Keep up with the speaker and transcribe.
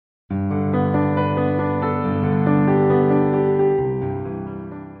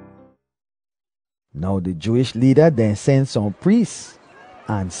Now the Jewish leader then sent some priests,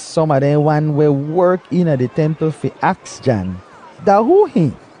 and some of them one will work in the temple for ask John, that who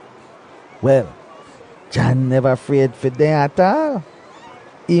he? Well, John never afraid for them at all.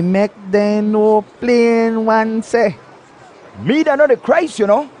 He make them know plain one say, Me da know the Christ, you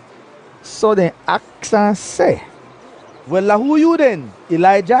know. So they ask and say, Well, who you then?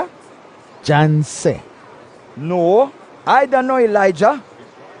 Elijah? John say, No, I don't know Elijah.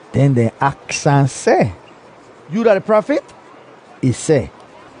 Then they ask and say, You da the prophet? He say,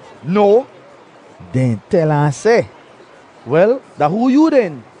 No. Then tell and say, Well, that who you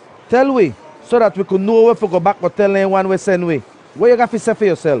then? Tell we, so that we could know if we go back or tell anyone we send we. What you got to say for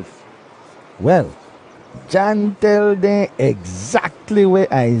yourself? Well, John tell them exactly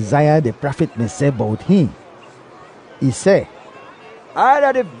where Isaiah the prophet may say about him. He say, I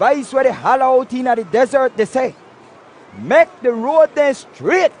da the voice where they holler out in the desert, they say, Make the road then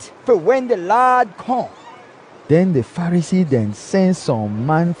straight for when the Lord come. Then the Pharisee then send some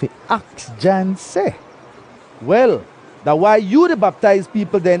man for ask John say, Well, that why you the baptize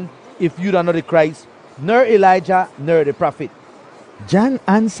people then, if you don't know the Christ, nor Elijah, nor the prophet? John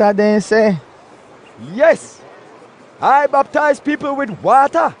answered and say, Yes, I baptize people with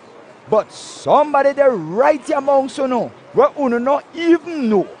water, but somebody there right amongst you know, where you not even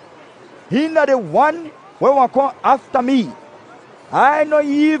know. He not the one where will come after me. I not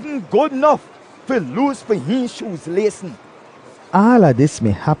even good enough to lose for his shoes lacing. All of this may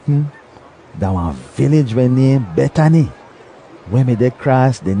happen down one village we named Bethany, where me they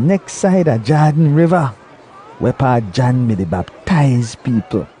cross the next side of Jordan River, where Pa John me they baptize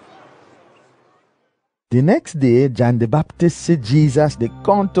people. The next day, John the Baptist see Jesus they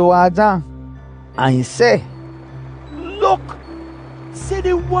come towards him, and he say, Look, see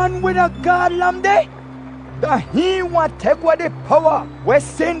the one with a God lamb there? That he want take away the power where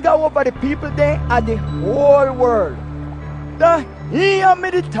sin go over the people there and the whole world. That he and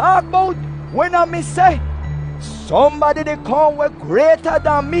me to talk about when I me say, somebody they come way greater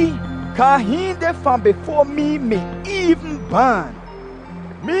than me, cause he they from before me even born.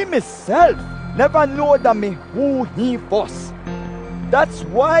 Me myself never know that me who he was. That's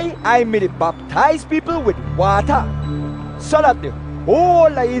why I made baptize people with water, so that the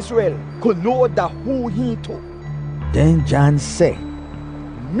whole of Israel could know that who he took. Then John say,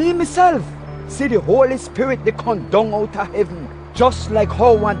 Me myself see the Holy Spirit they come down out of heaven, just like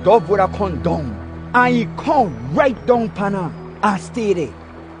how one dove would have come down, and he come right down upon her and stay there.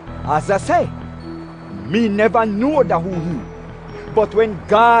 As I say, me never know that who he. But when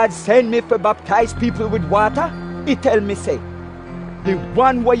God send me to baptize people with water, he tell me say, the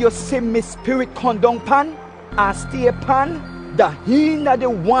one where you see me spirit come down pan and stay pan, that he not the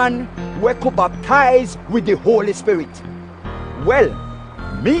one where could baptize with the Holy Spirit. Well,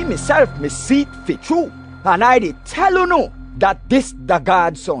 me myself me see it fit true, and I did tell you no that this the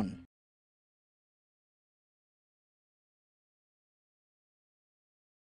God's son.